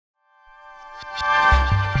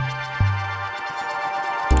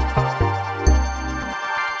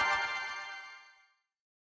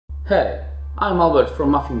Hey, I'm Albert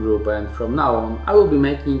from Muffin Group, and from now on I will be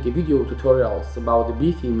making a video tutorials about the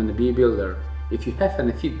B theme and the B builder. If you have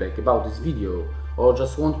any feedback about this video or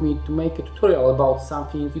just want me to make a tutorial about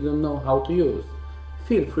something you don't know how to use,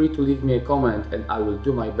 feel free to leave me a comment and I will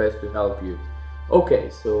do my best to help you.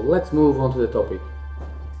 Okay, so let's move on to the topic.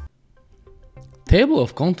 Table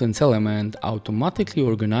of contents element automatically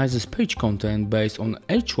organizes page content based on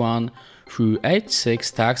H1 through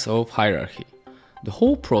H6 tags of hierarchy. The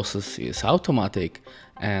whole process is automatic,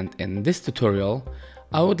 and in this tutorial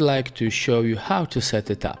I would like to show you how to set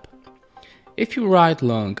it up. If you write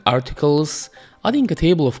long articles, adding a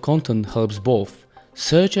table of content helps both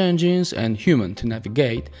search engines and humans to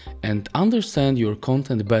navigate and understand your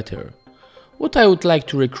content better. What I would like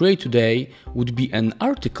to recreate today would be an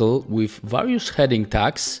article with various heading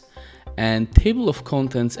tags and table of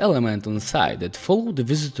contents element on the side that follow the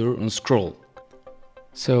visitor on scroll.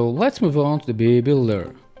 So let's move on to the B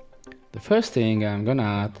builder. The first thing I'm gonna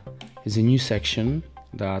add is a new section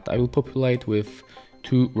that I will populate with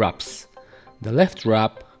two wraps. The left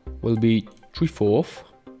wrap will be 3/4,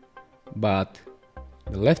 but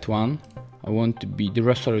the left one I want to be the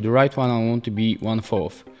right one I want to be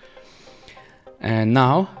 1/4. And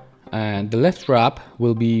now the left wrap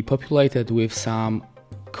will be populated with some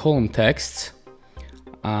column texts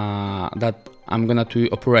that I'm gonna to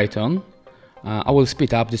operate on. I will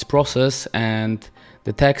speed up this process and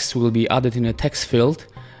the text will be added in a text field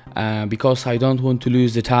because I don't want to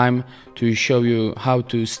lose the time to show you how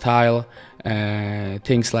to style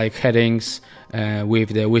things like headings with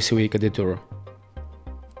the WYSIWYG editor.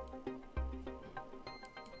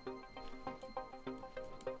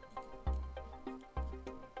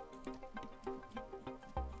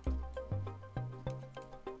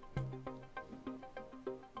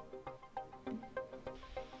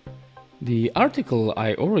 The article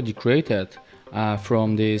I already created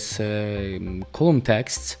from these column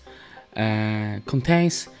texts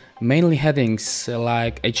contains mainly headings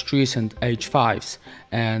like H3s and H5s,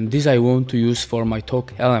 and these I want to use for my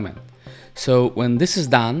talk element. So when this is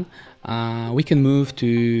done, we can move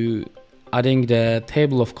to adding the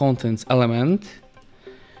table of contents element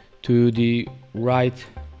to the right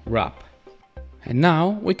wrap. And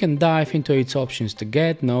now we can dive into its options to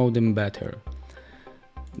get to know them better.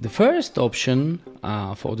 The first option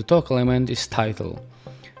for the talk element is title.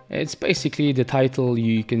 It's basically the title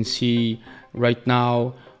you can see right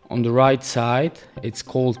now on the right side. It's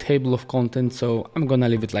called table of contents, so I'm gonna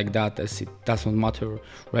leave it like that as it doesn't matter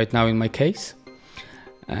right now in my case.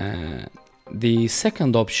 The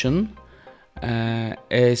second option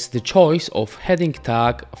is the choice of heading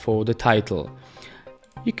tag for the title.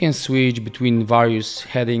 You can switch between various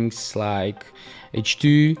headings like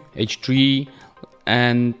H2, H3,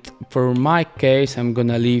 and for my case I'm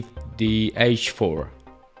gonna leave the H4.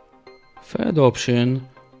 Third option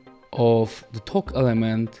of the talk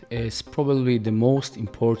element is probably the most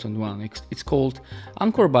important one. It's called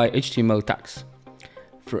anchor by HTML tags.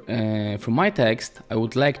 For my text I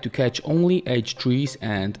would like to catch only H3s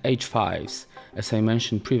and H5s as I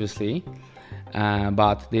mentioned previously,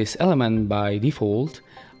 but this element by default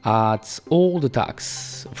adds all the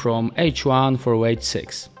tags from H1 through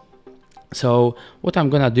H6. So what I'm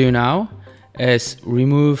gonna do now is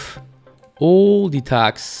remove all the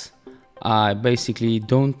tags I basically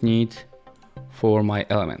don't need for my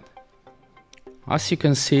element. As you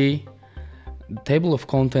can see, the table of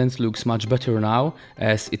contents looks much better now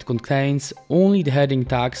as it contains only the heading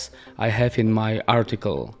tags I have in my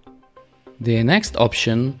article. The next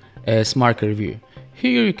option is marker view.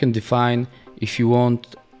 Here you can define if you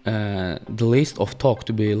want the list of talk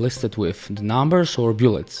to be listed with the numbers or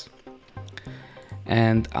bullets.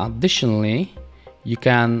 And additionally, you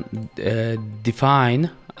can define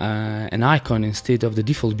an icon instead of the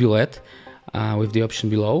default bullet with the option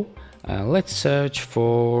below. Let's search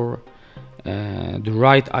for the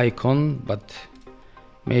right icon, but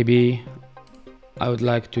maybe I would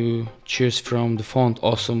like to choose from the font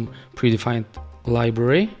awesome predefined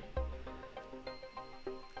library,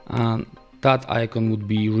 and that icon would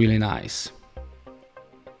be really nice.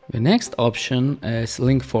 The next option is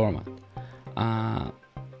link format.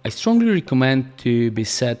 I strongly recommend to be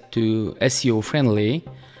set to SEO friendly.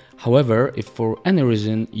 However, if for any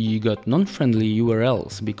reason you got non-friendly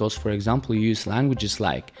URLs because for example you use languages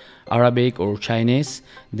like Arabic or Chinese,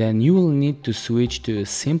 then you will need to switch to a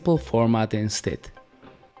simple format instead.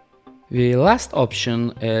 The last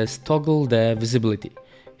option is toggle the visibility.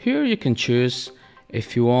 Here you can choose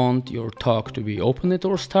if you want your talk to be opened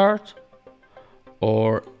or start,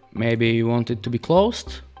 or maybe you want it to be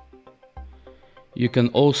closed. You can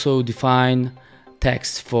also define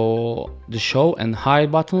text for the show and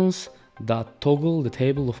hide buttons that toggle the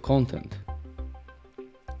table of content.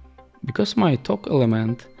 Because my toggle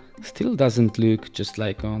element still doesn't look just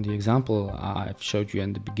like on the example I've showed you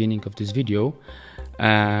in the beginning of this video,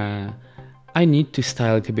 I need to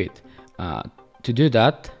style it a bit. To do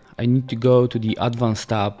that, I need to go to the advanced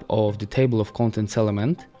tab of the table of contents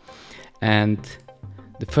element, and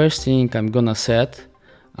the first thing I'm gonna set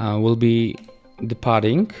will be the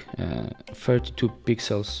padding. 32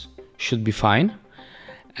 pixels should be fine.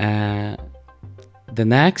 The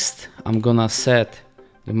next, I'm gonna set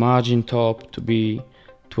the margin top to be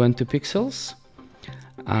 20 pixels.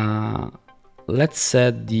 Let's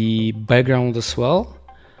set the background as well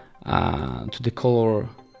to the color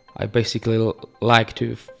I basically like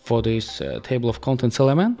to for this table of contents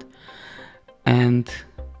element. And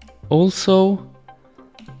also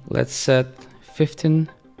let's set 15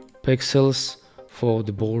 pixels for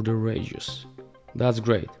the border radius. That's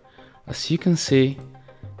great. As you can see,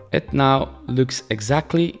 it now looks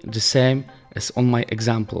exactly the same as on my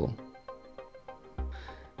example.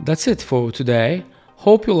 That's it for today.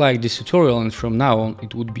 Hope you liked this tutorial, and from now on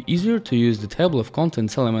it would be easier to use the table of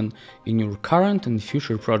contents element in your current and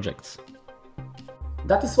future projects.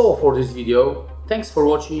 That is all for this video. Thanks for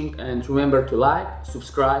watching, and remember to like,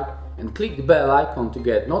 subscribe and click the bell icon to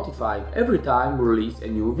get notified every time we release a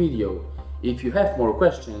new video. If you have more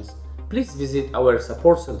questions, please visit our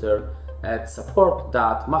support center at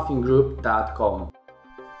support.muffingroup.com.